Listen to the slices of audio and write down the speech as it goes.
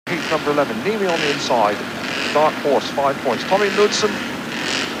Heat number 11, Niemi on the inside. Dark horse, 5 points. Tommy Knudsen,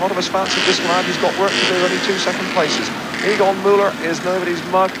 a lot of us fancy this lad. He's got work to do, only 2 second places. Egon Muller is nobody's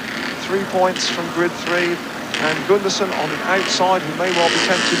mug, 3 points from grid 3. And Gundersen on the outside, who may well be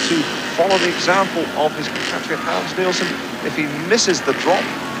tempted to follow the example of his compatriot Hans Nielsen. If he misses the drop,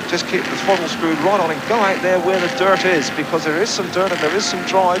 just keep the throttle screwed right on and go out there where the dirt is, because there is some dirt and there is some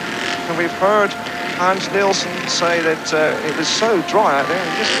drive. And we've heard Hans Nielsen say that it was so dry out there, and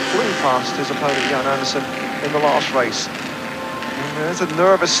he just flew past his opponent Jan Andersen in the last race. And there's a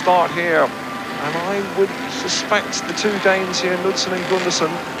nervous start here. And I would suspect the 2 Danes here, Knudsen and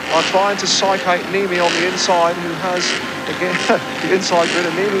Gundersen, are trying to psych out Niemi on the inside, who has, again, the inside grid,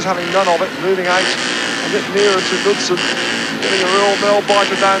 and Niemi's having none of it, moving out a bit nearer to Knudsen, getting a real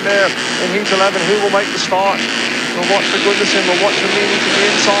nail-biter down there in Heat 11. Who will make the start? We'll watch for Gundersen, we'll watch for Niemi to the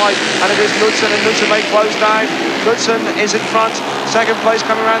inside, and it is Knudsen, and Knudsen may close down. Knudsen is in front, second place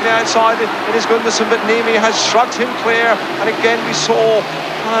coming around the outside. It is Gundersen, but Niemi has shrugged him clear, and again we saw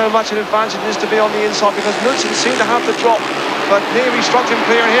how much an advantage it is to be on the inside, because Knudsen seemed to have the drop, but Niemi shrugged him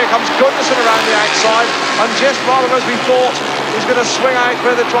clear, and here comes Gundersen around the outside, and just rather as we thought, he's going to swing out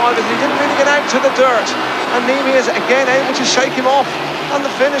where the drive is. He didn't really get out to the dirt, and Niemi is again able to shake him off, and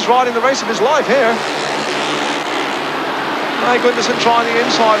the Finn is riding the race of his life here. Now Gundersen trying the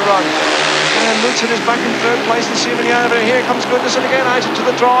inside run, and Knudsen is back in 3rd place in Simoniana, and here comes Gundersen again out into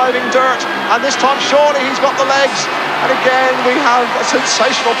the driving dirt, and this time surely he's got the legs, and again we have a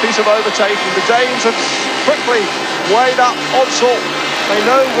sensational piece of overtaking. The Danes have quickly weighed up Odsal. They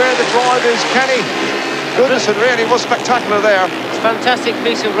know where the drive is. Kenny, Gundersen really was spectacular there. It's a fantastic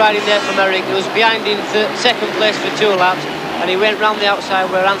piece of riding there from Erik. He was behind in 2nd place for 2 laps, and he went round the outside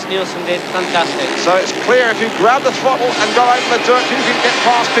where Hans Nielsen did. Fantastic. So it's clear, if you grab the throttle and go out in the dirt, you can get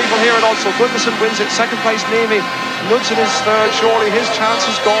past people here at Odsal. Gundersen wins it, 2nd place Niemi. Knudsen is 3rd, surely his chance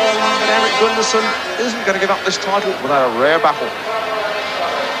is gone, but Erik Gundersen isn't going to give up this title without a rare battle.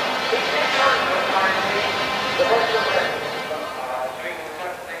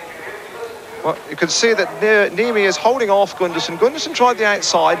 Well, you can see that Niemi is holding off Gundersen. Gundersen tried the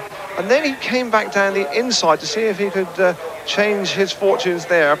outside, and then he came back down the inside to see if he could change his fortunes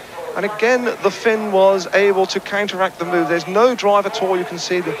there. And again, the Finn was able to counteract the move. There's no drive at all. You can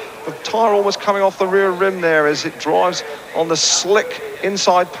see the tyre almost coming off the rear rim there as it drives on the slick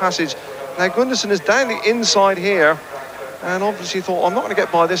inside passage. Now, Gundersen is down the inside here, and obviously thought, I'm not going to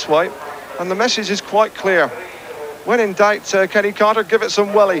get by this way. And the message is quite clear. When in doubt, Kenny Carter, give it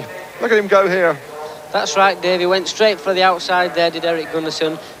some welly. Look at him go here. That's right, Dave. He went straight for the outside there, did Erik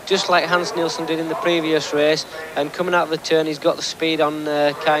Gundersen, just like Hans Nielsen did in the previous race. And coming out of the turn, he's got the speed on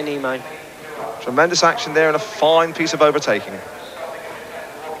Kai Niemi. Tremendous action there and a fine piece of overtaking.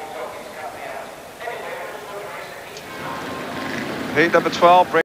 Heat number 12.